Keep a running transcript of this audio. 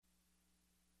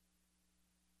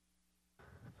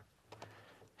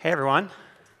Hey, everyone.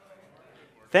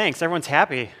 Thanks. Everyone's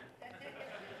happy.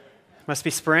 Must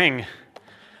be spring.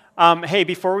 Hey,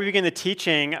 before we begin the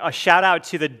teaching, a shout out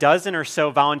to the dozen or so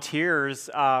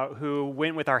volunteers who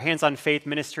went with our Hands on Faith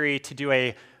ministry to do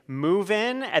a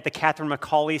move-in at the Catherine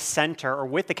McCauley Center, or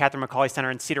with the Catherine McCauley Center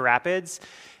in Cedar Rapids.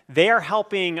 They are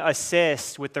helping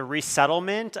assist with the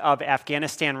resettlement of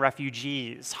Afghanistan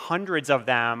refugees. Hundreds of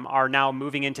them are now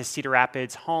moving into Cedar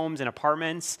Rapids homes and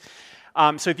apartments.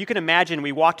 So if you can imagine,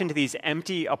 we walked into these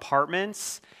empty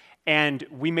apartments and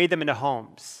we made them into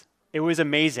homes. It was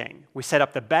amazing. We set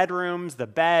up the bedrooms, the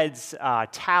beds,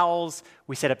 towels.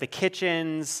 We set up the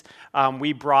kitchens.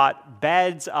 We brought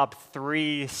beds up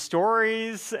 3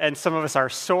 stories, and some of us are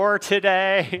sore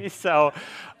today. So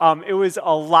it was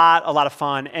a lot of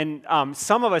fun. And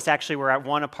some of us actually were at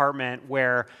one apartment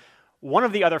where one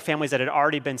of the other families that had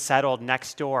already been settled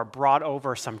next door brought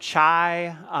over some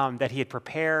chai that he had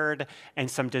prepared and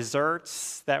some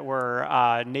desserts that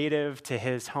were native to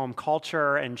his home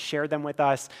culture and shared them with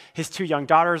us. His 2 young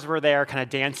daughters were there kind of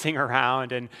dancing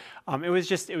around, and it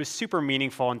was super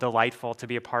meaningful and delightful to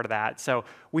be a part of that. So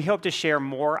we hope to share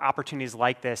more opportunities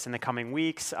like this in the coming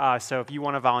weeks. So if you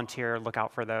want to volunteer, look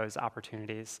out for those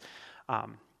opportunities.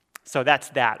 So that's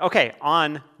that. Okay,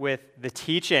 on with the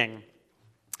teaching.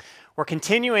 We're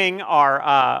continuing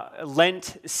our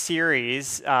Lent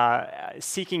series,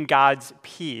 Seeking God's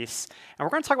Peace, and we're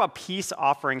going to talk about peace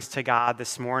offerings to God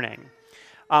this morning.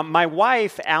 My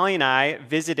wife, Allie, and I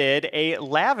visited a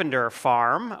lavender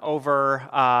farm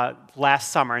over last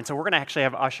summer, and so we're going to actually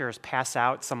have ushers pass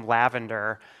out some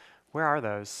lavender. Where are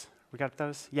those? We got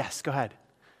those? Yes, go ahead.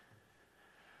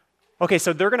 Okay,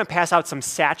 so they're going to pass out some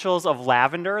satchels of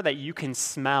lavender that you can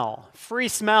smell. Free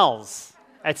smells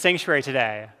at Sanctuary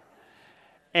today.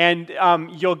 And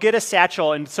you'll get a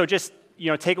satchel, and so just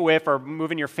take a whiff or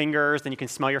move in your fingers. Then you can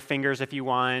smell your fingers if you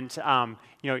want.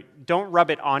 Don't rub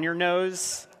it on your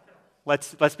nose.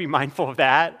 Let's be mindful of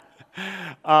that.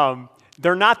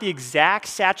 They're not the exact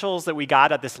satchels that we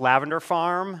got at this lavender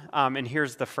farm. And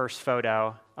here's the first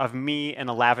photo of me in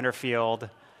a lavender field.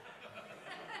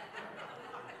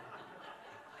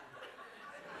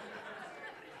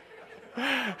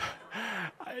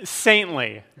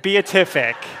 Saintly,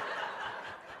 beatific.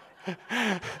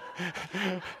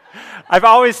 I've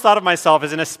always thought of myself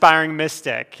as an aspiring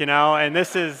mystic, and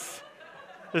this is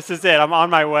it. I'm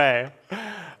on my way.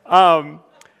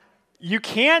 You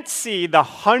can't see the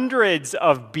hundreds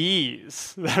of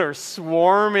bees that are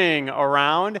swarming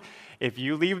around. If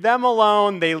you leave them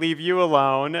alone, they leave you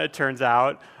alone, it turns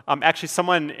out. Actually,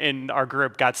 someone in our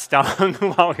group got stung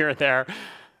while we were there.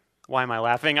 Why am I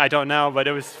laughing? I don't know, but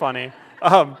it was funny.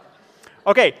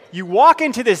 Okay, you walk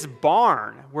into this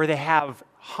barn where they have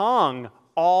hung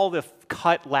all the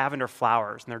cut lavender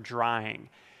flowers and they're drying.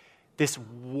 This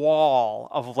wall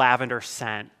of lavender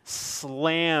scent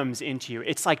slams into you.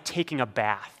 It's like taking a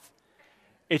bath.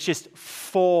 It's just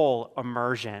full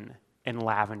immersion in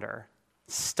lavender.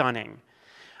 Stunning.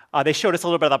 They showed us a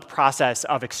little bit of the process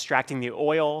of extracting the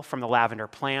oil from the lavender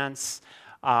plants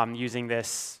using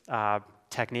this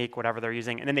technique, whatever they're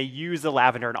using. And then they use the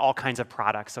lavender in all kinds of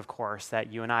products, of course,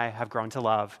 that you and I have grown to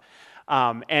love.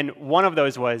 And one of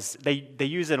those was they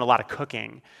use it in a lot of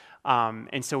cooking.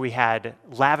 And so we had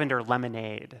lavender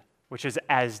lemonade, which is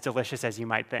as delicious as you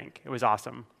might think. It was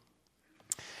awesome.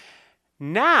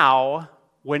 Now,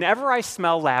 whenever I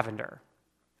smell lavender,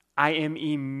 I am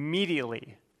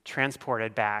immediately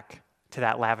transported back to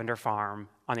that lavender farm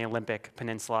on the Olympic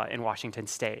Peninsula in Washington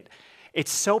State.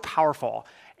 It's so powerful.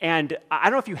 And I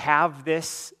don't know if you have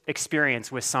this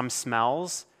experience with some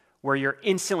smells where you're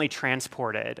instantly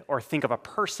transported or think of a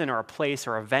person or a place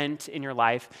or event in your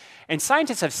life. And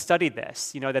scientists have studied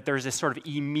this, that there's this sort of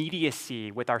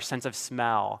immediacy with our sense of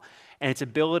smell and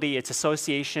its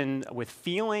association with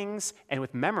feelings and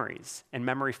with memories and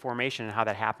memory formation and how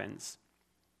that happens.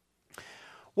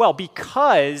 Well,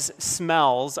 because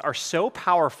smells are so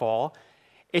powerful,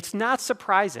 it's not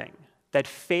surprising that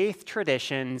faith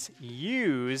traditions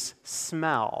use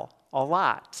smell a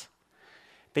lot.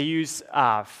 They use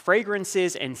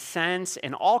fragrances and scents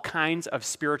and all kinds of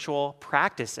spiritual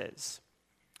practices.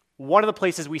 One of the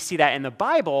places we see that in the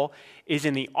Bible is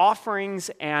in the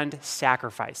offerings and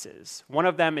sacrifices. One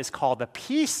of them is called the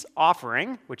peace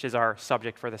offering, which is our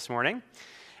subject for this morning,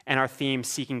 and our theme,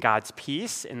 Seeking God's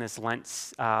Peace, in this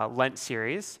Lent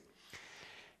series.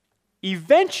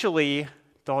 Eventually,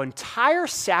 the entire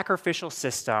sacrificial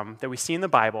system that we see in the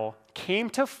Bible came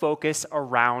to focus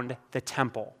around the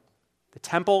temple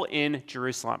in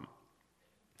Jerusalem.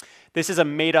 This is a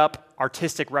made-up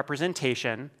artistic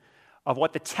representation of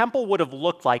what the temple would have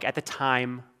looked like at the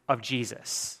time of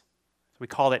Jesus. We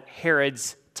call it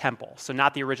Herod's temple. So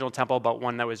not the original temple, but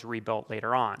one that was rebuilt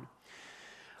later on.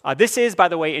 This is, by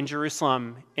the way, in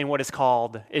Jerusalem, in what is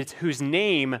called, whose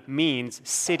name means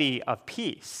City of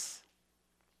Peace.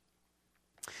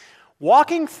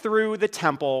 Walking through the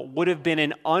temple would have been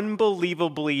an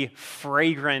unbelievably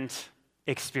fragrant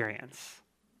experience.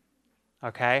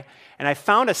 Okay? And I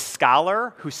found a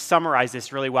scholar who summarized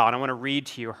this really well, and I want to read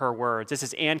to you her words. This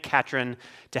is Anne-Katrin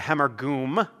de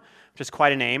Hemmergum, which is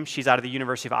quite a name. She's out of the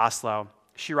University of Oslo.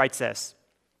 She writes this: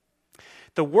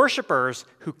 "The worshipers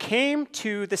who came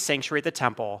to the sanctuary at the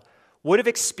temple would have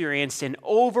experienced an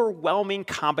overwhelming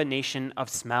combination of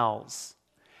smells.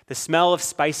 The smell of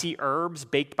spicy herbs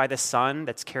baked by the sun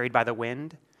that's carried by the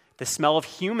wind, the smell of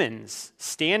humans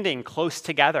standing close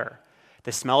together,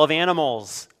 the smell of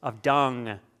animals, of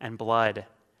dung and blood.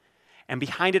 And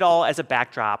behind it all as a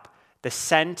backdrop, the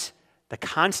scent, the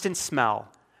constant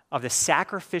smell of the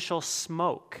sacrificial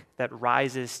smoke that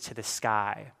rises to the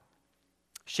sky."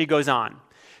 She goes on,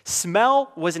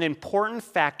 "Smell was an important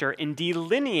factor in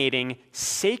delineating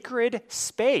sacred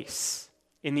space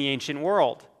in the ancient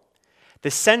world. The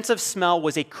sense of smell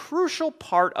was a crucial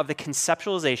part of the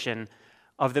conceptualization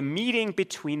of the meeting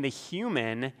between the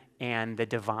human and the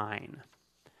divine."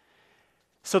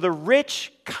 So the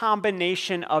rich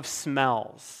combination of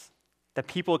smells that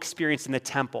people experienced in the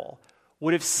temple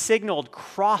would have signaled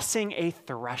crossing a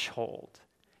threshold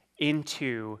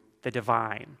into the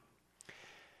divine.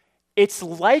 It's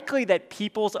likely that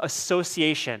people's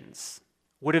associations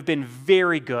would have been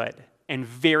very good and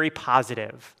very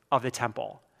positive of the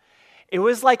temple. It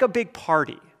was like a big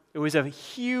party. It was a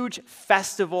huge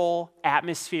festival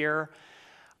atmosphere.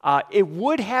 It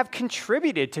would have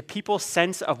contributed to people's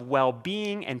sense of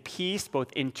well-being and peace,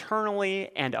 both internally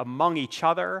and among each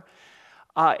other.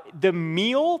 The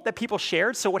meal that people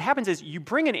shared, so what happens is you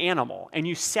bring an animal and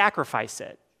you sacrifice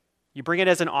it. You bring it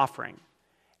as an offering.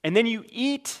 And then you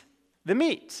eat the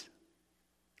meat,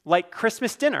 like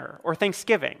Christmas dinner or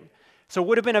Thanksgiving. So it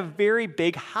would have been a very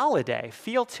big holiday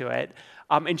feel to it.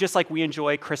 And just like we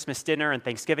enjoy Christmas dinner and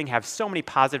Thanksgiving, have so many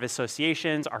positive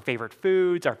associations, our favorite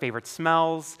foods, our favorite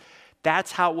smells,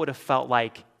 that's how it would have felt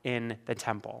like in the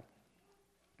temple.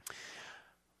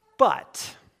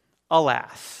 But,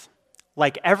 alas,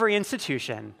 like every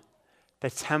institution, the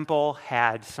temple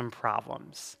had some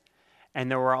problems. And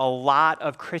there were a lot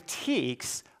of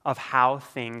critiques of how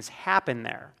things happen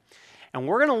there. And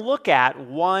we're going to look at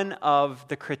one of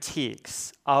the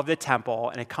critiques of the temple,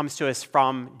 and it comes to us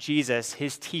from Jesus,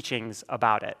 his teachings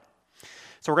about it.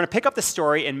 So we're going to pick up the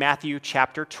story in Matthew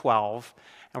chapter 12,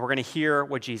 and we're going to hear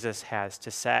what Jesus has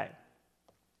to say.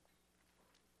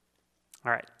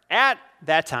 All right. At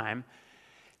that time,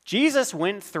 Jesus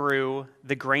went through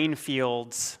the grain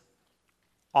fields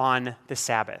on the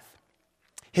Sabbath.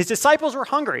 His disciples were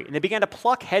hungry, and they began to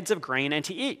pluck heads of grain and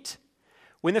to eat.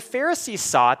 When the Pharisees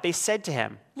saw it, they said to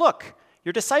him, "Look,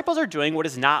 your disciples are doing what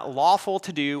is not lawful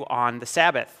to do on the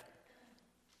Sabbath."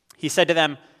 He said to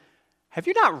them, "Have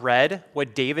you not read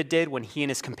what David did when he and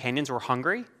his companions were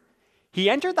hungry? He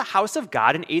entered the house of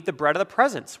God and ate the bread of the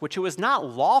presence, which it was not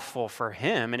lawful for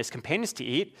him and his companions to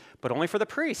eat, but only for the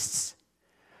priests.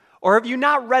 Or have you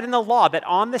not read in the law that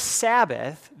on the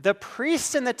Sabbath, the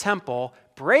priests in the temple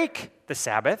break the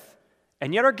Sabbath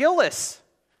and yet are guiltless?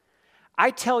 I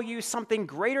tell you, something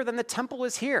greater than the temple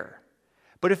is here.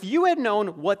 But if you had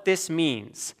known what this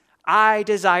means, I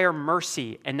desire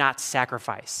mercy and not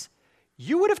sacrifice,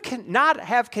 you would have not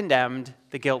have condemned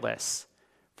the guiltless,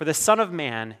 for the Son of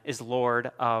Man is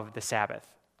Lord of the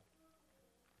Sabbath."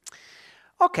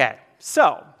 Okay,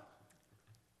 so,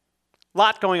 a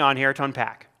lot going on here to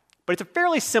unpack, but it's a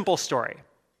fairly simple story.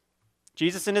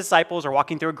 Jesus and his disciples are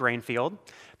walking through a grain field.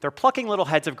 They're plucking little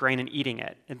heads of grain and eating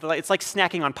it. It's like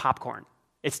snacking on popcorn.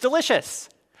 It's delicious,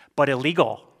 but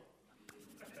illegal.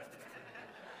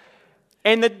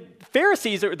 And the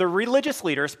Pharisees, or the religious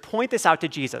leaders, point this out to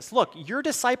Jesus. Look, your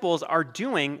disciples are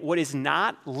doing what is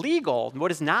not legal,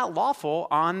 what is not lawful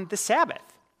on the Sabbath.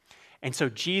 And so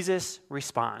Jesus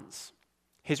responds.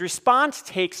 His response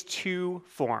takes two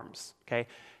forms, okay?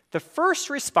 The first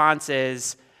response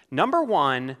is, number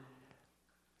one,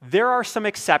 there are some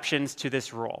exceptions to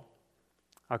this rule,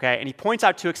 okay? And he points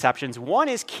out two exceptions. One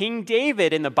is King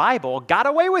David in the Bible got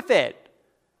away with it,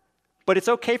 but it's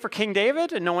okay for King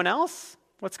David and no one else?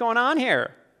 What's going on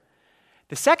here?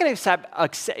 The second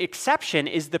exception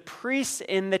is the priests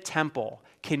in the temple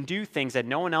can do things that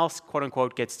no one else, quote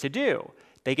unquote, gets to do.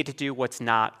 They get to do what's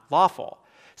not lawful.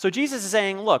 So Jesus is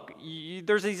saying, look,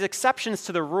 there's these exceptions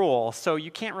to the rule, so you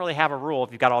can't really have a rule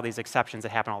if you've got all these exceptions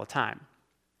that happen all the time.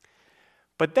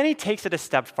 But then he takes it a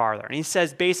step farther, and he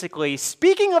says, basically,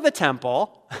 speaking of the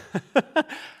temple,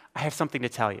 I have something to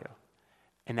tell you,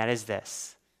 and that is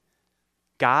this.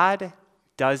 God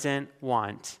doesn't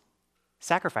want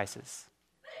sacrifices.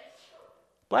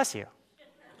 Bless you.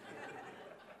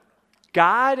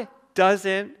 God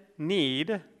doesn't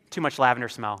need, too much lavender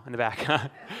smell in the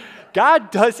back.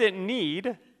 God doesn't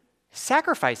need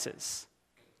sacrifices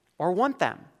or want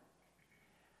them.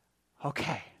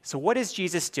 Okay, so what is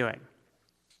Jesus doing?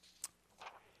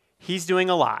 He's doing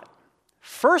a lot.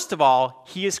 First of all,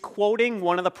 he is quoting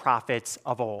one of the prophets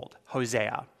of old,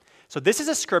 Hosea. So this is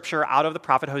a scripture out of the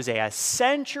prophet Hosea,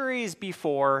 centuries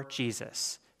before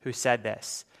Jesus, who said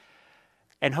this.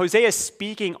 And Hosea is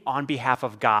speaking on behalf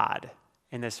of God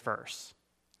in this verse.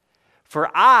 For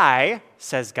I,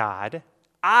 says God,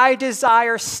 I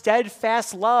desire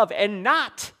steadfast love and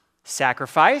not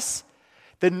sacrifice,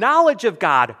 the knowledge of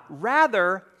God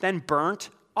rather than burnt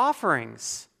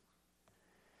offerings.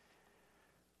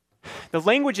 The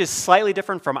language is slightly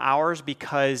different from ours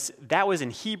because that was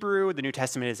in Hebrew, the New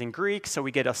Testament is in Greek, so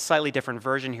we get a slightly different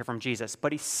version here from Jesus.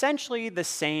 But essentially the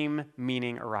same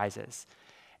meaning arises.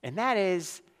 And that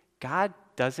is, God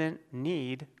doesn't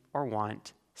need or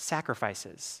want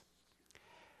sacrifices.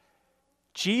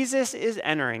 Jesus is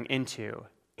entering into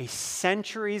a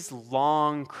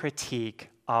centuries-long critique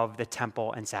of the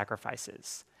temple and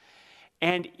sacrifices.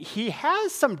 And he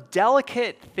has some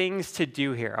delicate things to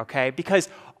do here, okay? Because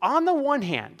on the one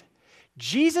hand,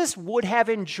 Jesus would have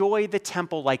enjoyed the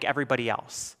temple like everybody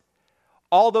else.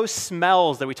 All those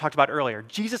smells that we talked about earlier,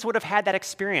 Jesus would have had that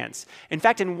experience. In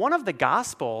fact, in one of the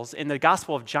Gospels, in the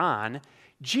Gospel of John,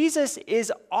 Jesus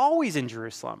is always in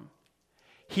Jerusalem.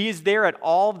 He is there at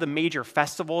all of the major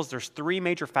festivals. There's 3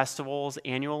 major festivals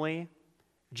annually.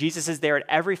 Jesus is there at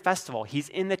every festival. He's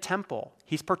in the temple.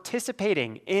 He's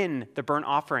participating in the burnt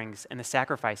offerings and the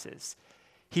sacrifices.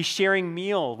 He's sharing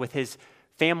meal with his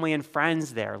family and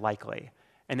friends there, likely.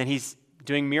 And then he's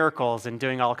doing miracles and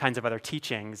doing all kinds of other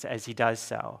teachings as he does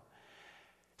so.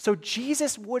 So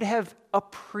Jesus would have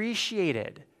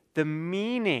appreciated the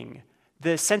meaning,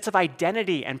 the sense of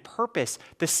identity and purpose,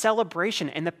 the celebration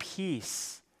and the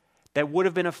peace that would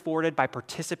have been afforded by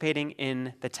participating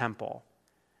in the temple.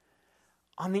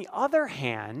 On the other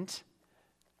hand,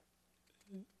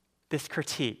 this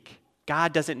critique,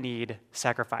 God doesn't need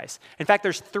sacrifice. In fact,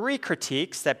 there's 3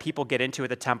 critiques that people get into at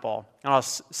the temple, and I'll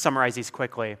summarize these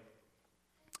quickly.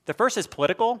 The first is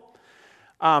political.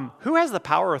 Who has the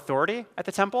power or authority at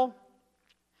the temple?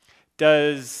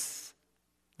 Does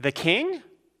the king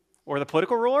or the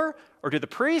political ruler, or do the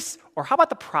priests, or how about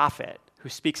the prophet who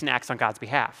speaks and acts on God's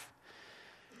behalf?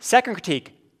 Second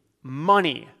critique,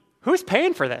 money. Who's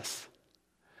paying for this?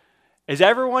 Is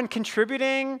everyone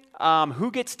contributing?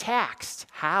 Who gets taxed?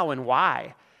 How and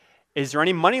why? Is there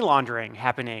any money laundering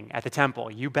happening at the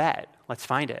temple? You bet. Let's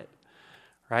find it,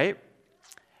 right?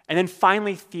 And then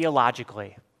finally,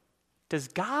 theologically, does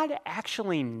God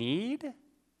actually need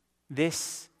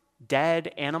this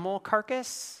dead animal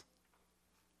carcass?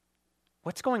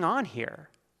 What's going on here?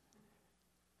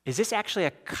 Is this actually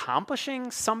accomplishing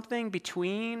something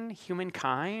between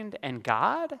humankind and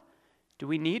God? Do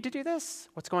we need to do this?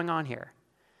 What's going on here?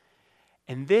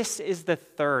 And this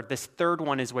third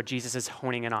one is what Jesus is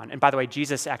honing in on. And by the way,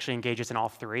 Jesus actually engages in all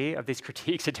 3 of these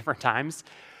critiques at different times.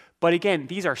 But again,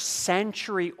 these are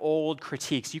century-old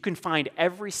critiques. You can find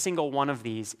every single one of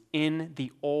these in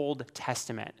the Old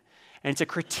Testament. And it's a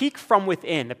critique from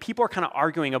within. The people are kind of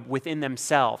arguing within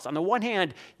themselves. On the one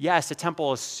hand, yes, the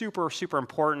temple is super, super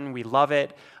important. We love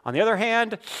it. On the other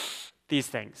hand, these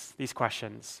things, these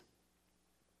questions.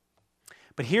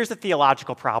 But here's the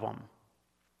theological problem.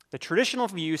 The traditional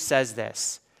view says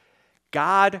this: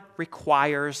 God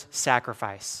requires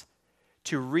sacrifice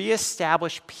to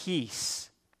reestablish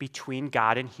peace between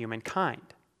God and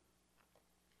humankind.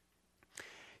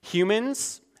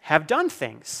 Humans have done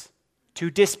things to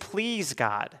displease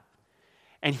God,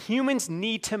 and humans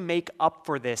need to make up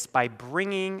for this by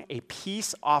bringing a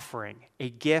peace offering, a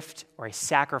gift, or a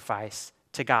sacrifice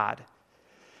to God.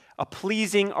 A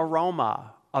pleasing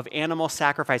aroma of animal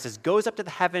sacrifices goes up to the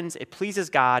heavens, it pleases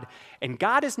God, and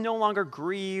God is no longer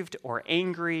grieved or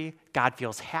angry. God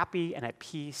feels happy and at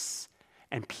peace,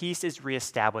 and peace is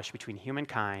reestablished between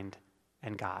humankind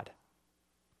and God.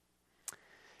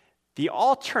 The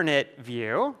alternate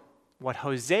view, what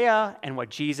Hosea and what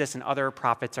Jesus and other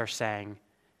prophets are saying,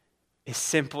 is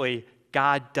simply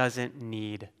God doesn't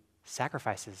need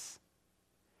sacrifices.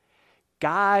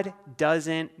 God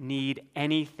doesn't need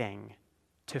anything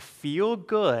to feel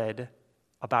good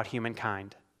about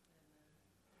humankind.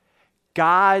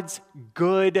 God's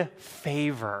good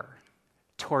favor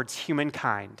towards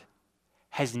humankind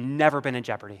has never been in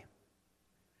jeopardy.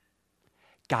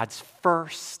 God's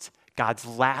first, God's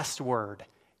last word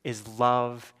is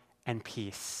love and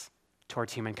peace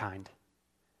towards humankind.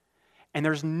 And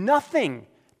there's nothing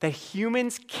that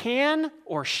humans can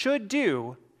or should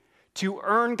do to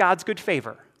earn God's good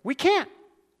favor. We can't.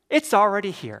 It's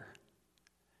already here.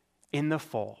 In the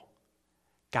full,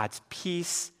 God's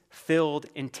peace-filled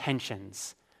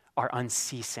intentions are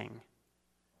unceasing.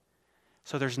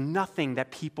 So there's nothing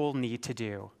that people need to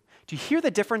do. Do you hear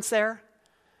the difference there?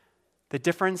 The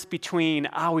difference between,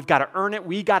 we've got to earn it,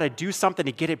 we got to do something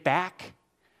to get it back,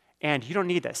 and you don't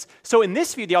need this. So in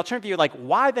this view, the alternative view, like,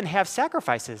 why then have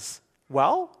sacrifices?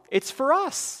 Well, it's for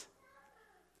us.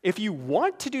 If you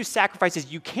want to do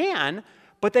sacrifices, you can,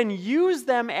 but then use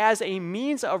them as a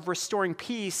means of restoring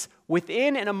peace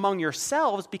within and among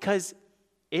yourselves, because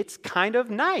it's kind of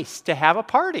nice to have a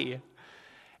party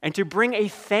and to bring a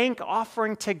thank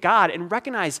offering to God and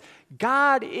recognize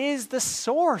God is the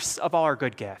source of all our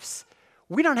good gifts.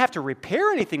 We don't have to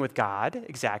repair anything with God,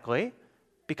 exactly,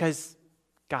 because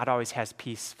God always has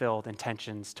peace-filled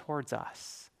intentions towards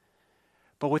us.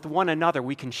 But with one another,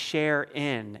 we can share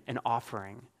in an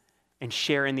offering and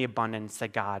share in the abundance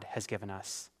that God has given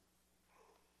us.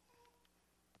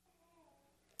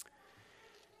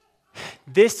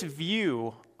 This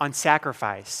view on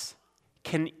sacrifice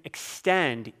can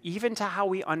extend even to how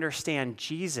we understand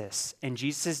Jesus and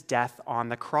Jesus' death on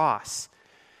the cross.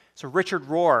 So Richard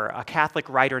Rohr, a Catholic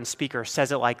writer and speaker,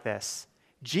 says it like this: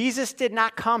 Jesus did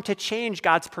not come to change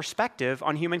God's perspective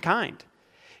on humankind.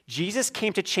 Jesus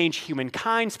came to change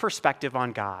humankind's perspective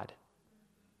on God.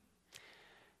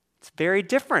 It's very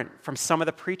different from some of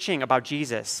the preaching about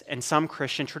Jesus and some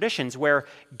Christian traditions where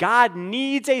God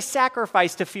needs a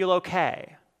sacrifice to feel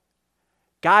okay.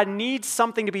 God needs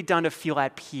something to be done to feel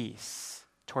at peace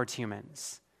towards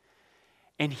humans.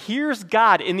 And here's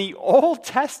God in the Old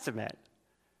Testament,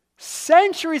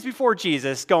 centuries before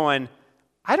Jesus, going,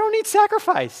 I don't need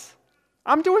sacrifice.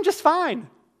 I'm doing just fine.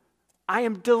 I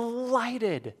am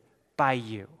delighted by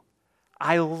you.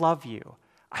 I love you.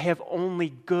 I have only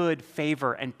good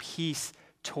favor and peace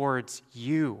towards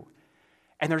you.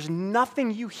 And there's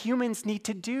nothing you humans need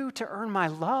to do to earn my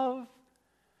love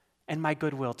and my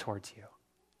goodwill towards you.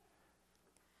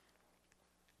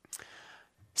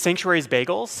 Sanctuary's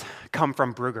bagels come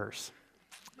from Bruegger's.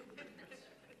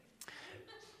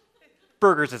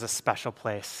 Bruegger's is a special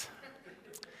place.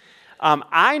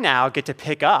 I now get to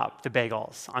pick up the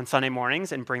bagels on Sunday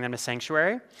mornings and bring them to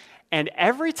Sanctuary. And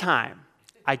every time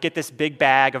I get this big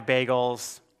bag of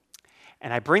bagels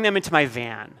and I bring them into my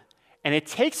van, and it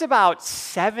takes about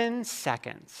 7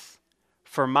 seconds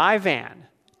for my van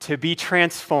to be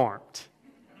transformed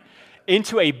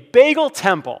into a bagel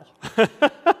temple.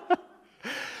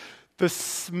 The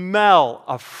smell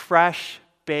of fresh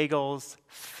bagels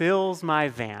fills my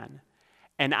van,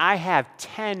 and I have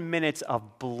 10 minutes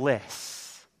of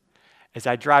bliss as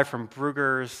I drive from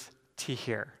Bruegger's to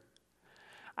here.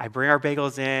 I bring our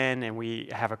bagels in, and we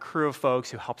have a crew of folks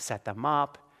who help set them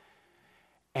up,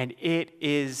 and it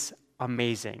is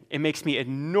amazing. It makes me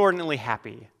inordinately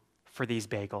happy for these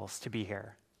bagels to be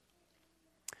here.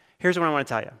 Here's what I want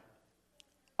to tell you.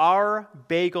 Our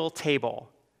bagel table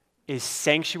is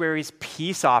Sanctuary's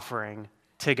peace offering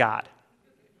to God.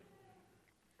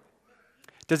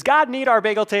 Does God need our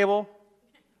bagel table?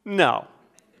 No.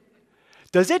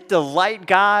 Does it delight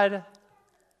God?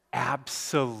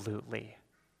 Absolutely.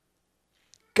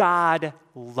 God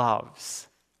loves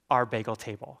our bagel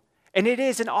table. And it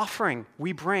is an offering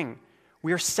we bring.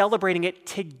 We are celebrating it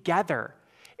together.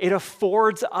 It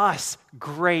affords us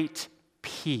great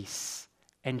peace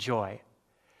and joy.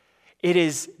 It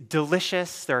is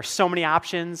delicious. There are so many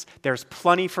options. There's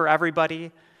plenty for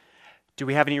everybody. Do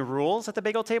we have any rules at the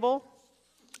bagel table?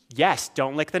 Yes,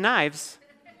 don't lick the knives.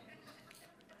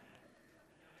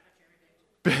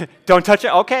 Don't touch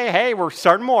it. Okay, hey, we're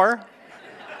starting more.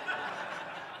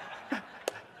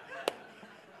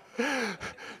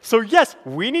 So yes,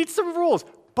 we need some rules,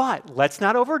 but let's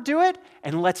not overdo it,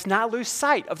 and let's not lose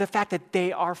sight of the fact that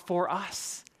they are for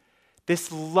us.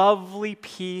 This lovely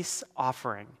peace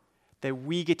offering that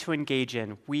we get to engage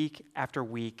in week after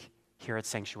week here at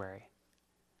Sanctuary.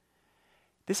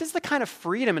 This is the kind of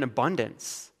freedom and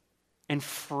abundance and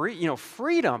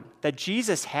freedom that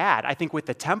Jesus had, I think, with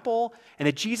the temple, and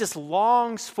that Jesus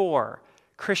longs for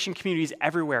Christian communities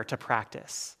everywhere to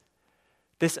practice.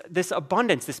 This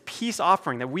abundance, this peace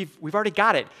offering that we've already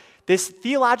got it. This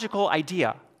theological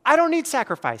idea. I don't need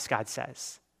sacrifice, God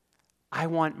says. I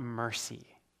want mercy.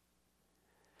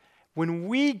 When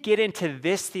we get into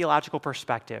this theological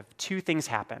perspective, 2 things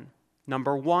happen.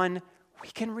 Number 1, we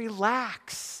can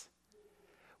relax.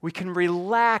 We can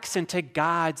relax into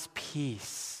God's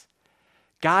peace,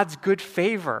 God's good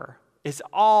favor is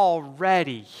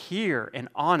already here and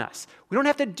on us. We don't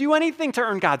have to do anything to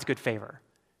earn God's good favor.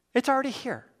 It's already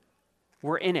here.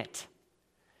 We're in it.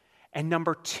 And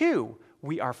number two,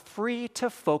 we are free to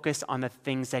focus on the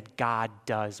things that God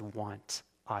does want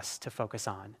us to focus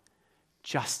on.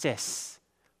 Justice,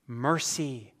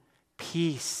 mercy,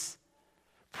 peace,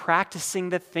 practicing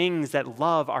the things that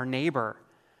love our neighbor.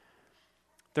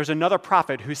 There's another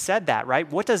prophet who said that, right?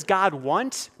 What does God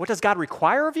want? What does God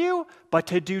require of you? But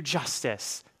to do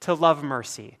justice, to love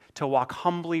mercy, to walk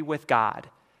humbly with God.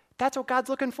 That's what God's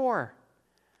looking for.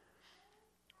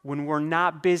 When we're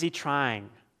not busy trying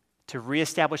to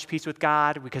reestablish peace with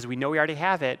God because we know we already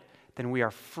have it, then we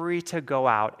are free to go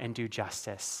out and do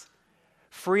justice.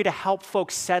 Free to help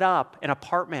folks set up an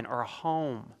apartment or a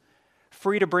home.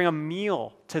 Free to bring a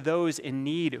meal to those in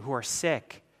need who are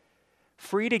sick.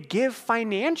 Free to give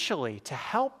financially to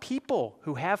help people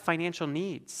who have financial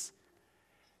needs.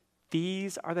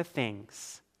 These are the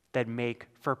things that make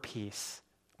for peace,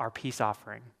 our peace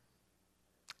offering.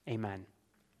 Amen.